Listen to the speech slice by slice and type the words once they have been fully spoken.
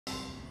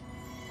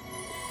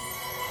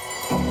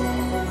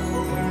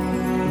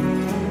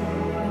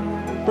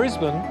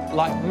Brisbane,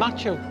 like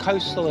much of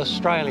coastal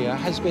Australia,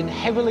 has been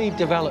heavily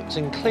developed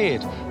and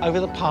cleared over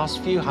the past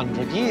few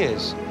hundred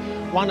years.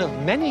 One of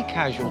many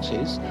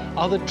casualties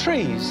are the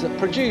trees that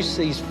produce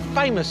these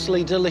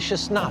famously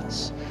delicious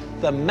nuts,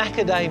 the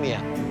macadamia.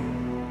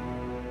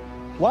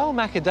 While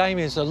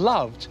macadamias are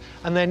loved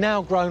and they're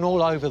now grown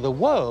all over the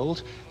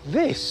world,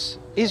 this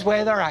is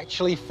where they're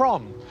actually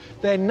from.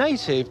 They're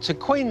native to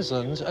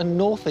Queensland and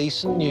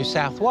northeastern New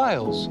South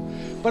Wales.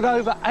 But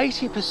over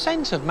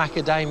 80% of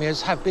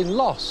macadamias have been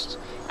lost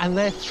and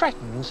they're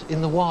threatened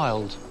in the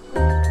wild.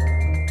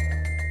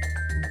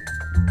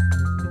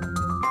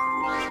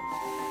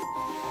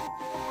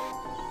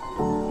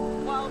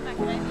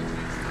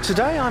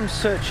 Today I'm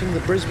searching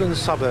the Brisbane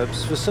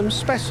suburbs for some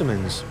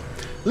specimens.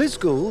 Liz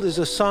Gould is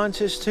a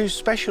scientist who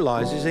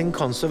specialises in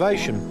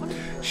conservation.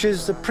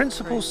 She's the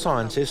principal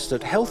scientist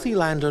at Healthy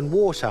Land and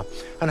Water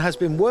and has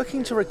been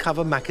working to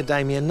recover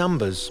macadamia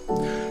numbers.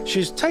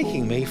 She's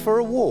taking me for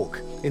a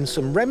walk in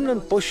some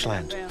remnant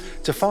bushland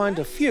to find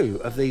a few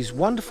of these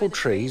wonderful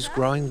trees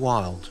growing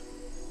wild.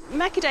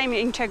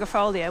 Macadamia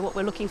integrifolia, what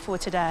we're looking for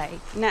today,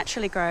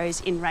 naturally grows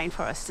in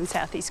rainforests in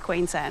southeast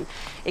Queensland.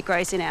 It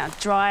grows in our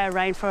drier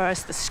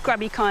rainforests, the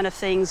scrubby kind of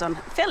things on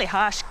fairly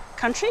harsh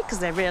country because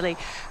they're really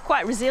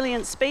quite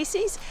resilient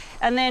species.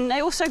 And then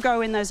they also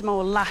grow in those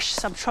more lush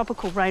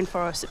subtropical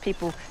rainforests that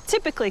people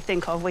typically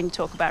think of when you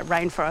talk about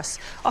rainforests,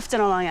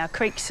 often along our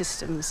creek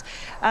systems.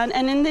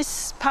 And in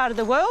this part of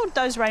the world,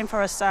 those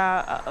rainforests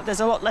are, there's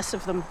a lot less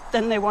of them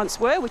than there once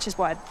were, which is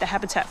why the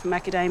habitat for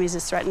macadamias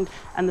is threatened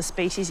and the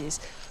species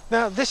is.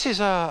 Now, this is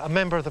a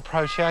member of the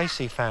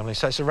Proteaceae family,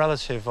 so it's a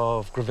relative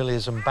of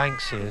grevilleas and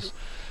banksias.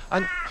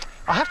 And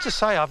I have to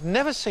say, I've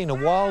never seen a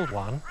wild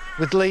one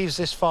with leaves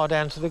this far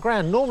down to the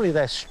ground. Normally,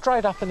 they're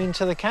straight up and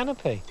into the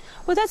canopy.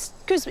 Well, that's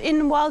because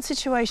in wild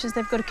situations,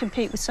 they've got to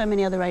compete with so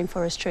many other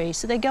rainforest trees.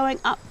 So they're going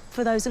up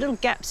for those little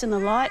gaps in the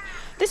light.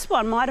 This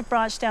one might have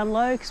branched down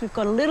low because we've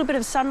got a little bit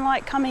of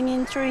sunlight coming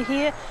in through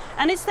here.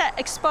 And it's that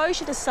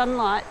exposure to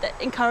sunlight that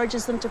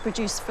encourages them to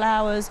produce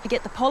flowers. You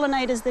get the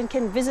pollinators then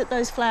can visit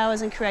those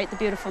flowers and create the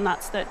beautiful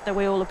nuts that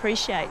we all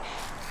appreciate.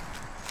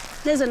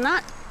 There's a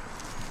nut.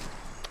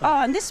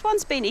 Oh, and this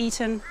one's been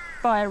eaten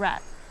by a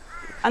rat.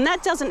 And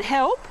that doesn't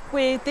help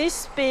with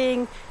this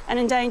being an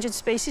endangered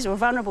species or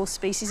vulnerable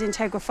species,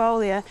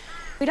 integrifolia.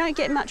 We don't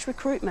get much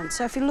recruitment.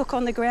 So if you look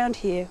on the ground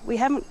here, we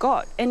haven't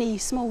got any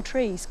small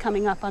trees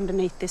coming up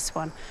underneath this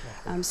one.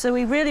 So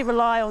we really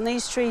rely on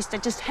these trees to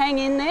just hang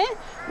in there,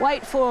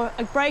 wait for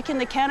a break in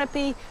the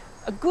canopy,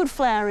 a good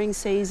flowering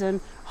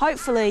season.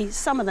 Hopefully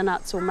some of the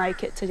nuts will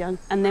make it to young,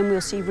 and then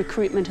we'll see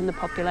recruitment and the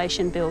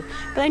population build.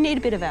 But they need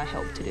a bit of our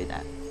help to do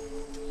that.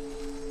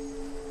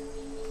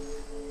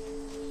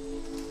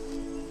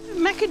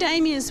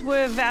 Macadamias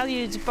were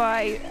valued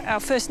by our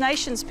First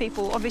Nations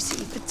people,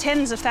 obviously, for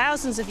tens of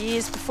thousands of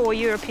years before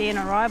European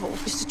arrival. We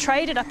used to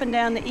trade it up and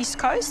down the east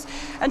coast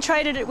and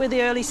traded it with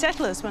the early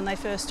settlers when they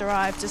first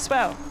arrived as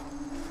well.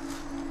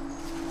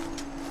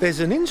 There's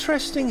an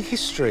interesting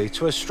history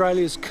to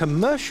Australia's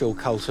commercial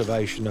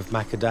cultivation of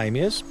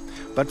macadamias,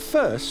 but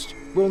first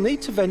we'll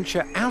need to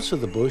venture out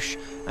of the bush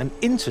and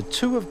into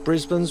two of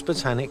Brisbane's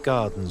botanic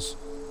gardens.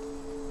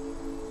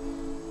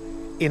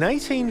 In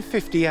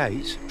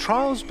 1858,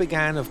 trials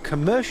began of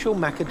commercial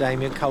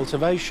macadamia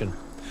cultivation.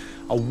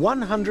 A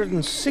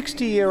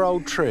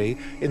 160-year-old tree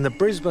in the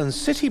Brisbane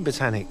City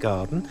Botanic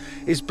Garden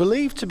is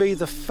believed to be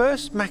the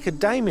first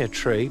macadamia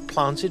tree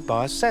planted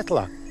by a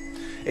settler.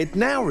 It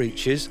now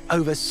reaches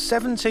over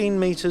 17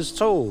 metres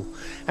tall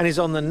and is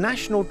on the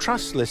National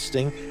Trust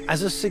listing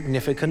as a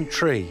significant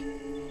tree.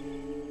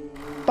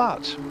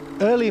 But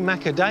early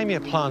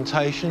macadamia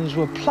plantations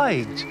were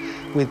plagued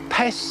with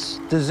pests,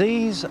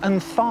 disease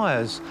and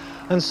fires,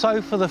 and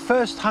so for the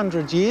first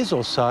 100 years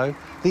or so,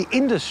 the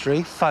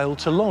industry failed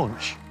to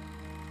launch.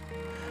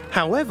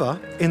 However,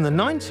 in the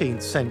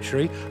 19th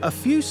century, a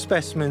few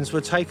specimens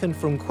were taken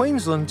from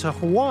Queensland to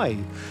Hawaii,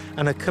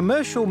 and a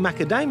commercial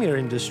macadamia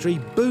industry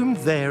boomed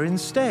there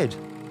instead.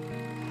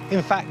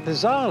 In fact,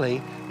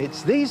 bizarrely,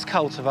 it's these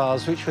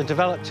cultivars which were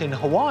developed in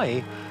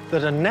Hawaii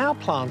that are now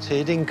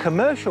planted in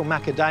commercial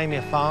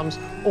macadamia farms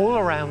all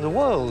around the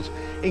world,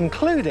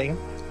 including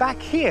back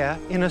here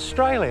in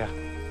Australia.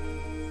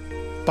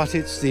 But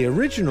it's the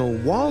original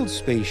wild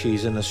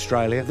species in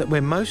Australia that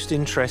we're most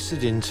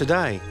interested in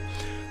today.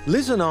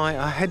 Liz and I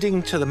are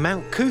heading to the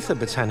Mount Cootha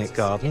Botanic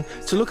Garden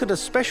to look at a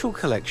special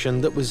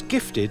collection that was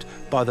gifted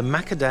by the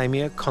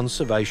Macadamia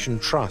Conservation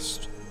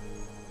Trust.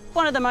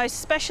 One of the most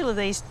special of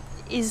these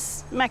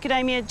is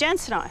Macadamia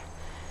jansenii,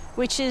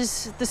 which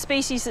is the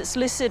species that's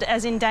listed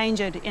as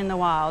endangered in the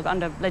wild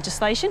under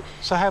legislation.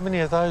 So how many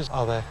of those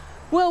are there?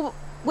 Well,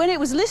 when it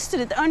was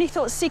listed, it only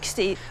thought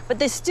 60, but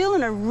they're still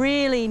in a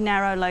really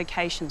narrow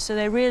location, so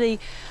they're really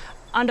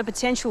under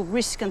potential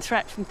risk and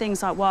threat from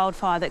things like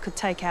wildfire that could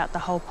take out the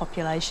whole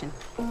population.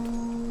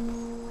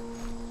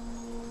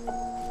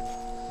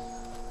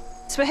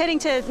 So we're heading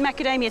to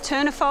Macadamia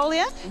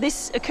ternifolia.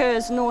 This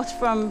occurs north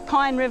from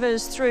Pine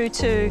Rivers through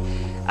to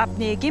up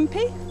near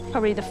Gympie,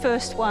 probably the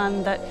first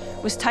one that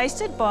was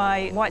tasted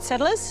by white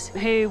settlers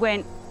who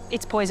went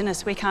it's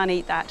poisonous, we can't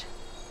eat that,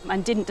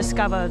 and didn't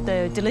discover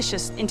the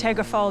delicious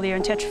integrifolia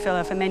and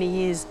tetraphylla for many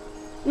years.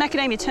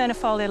 Macadamia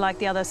ternifolia, like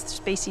the other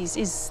species,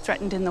 is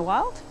threatened in the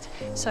wild.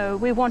 So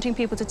we're wanting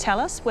people to tell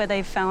us where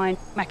they find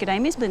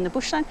macadamias in the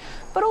bushland,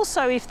 but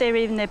also if they're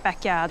in their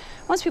backyard.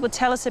 Once people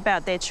tell us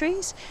about their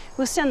trees,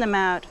 we'll send them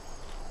out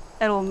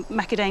a little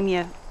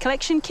macadamia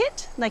collection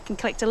kit. They can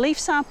collect a leaf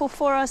sample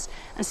for us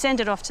and send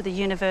it off to the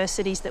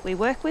universities that we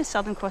work with,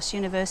 Southern Cross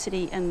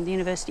University and the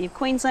University of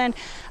Queensland,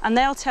 and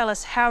they'll tell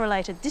us how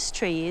related this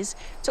tree is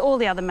to all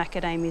the other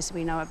macadamias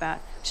we know about,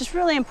 which is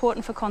really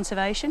important for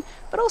conservation,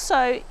 but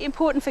also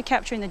important for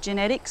capturing the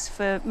genetics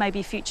for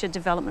maybe future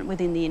development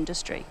within the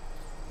industry.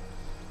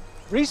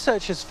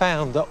 Researchers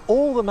found that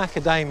all the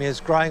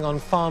macadamias growing on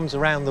farms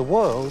around the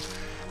world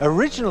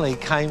originally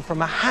came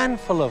from a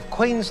handful of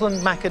Queensland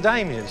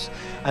macadamias,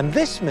 and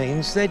this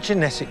means they're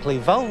genetically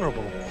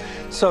vulnerable.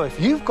 So if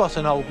you've got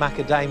an old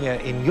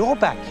macadamia in your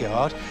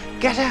backyard,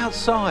 get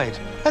outside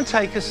and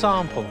take a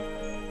sample.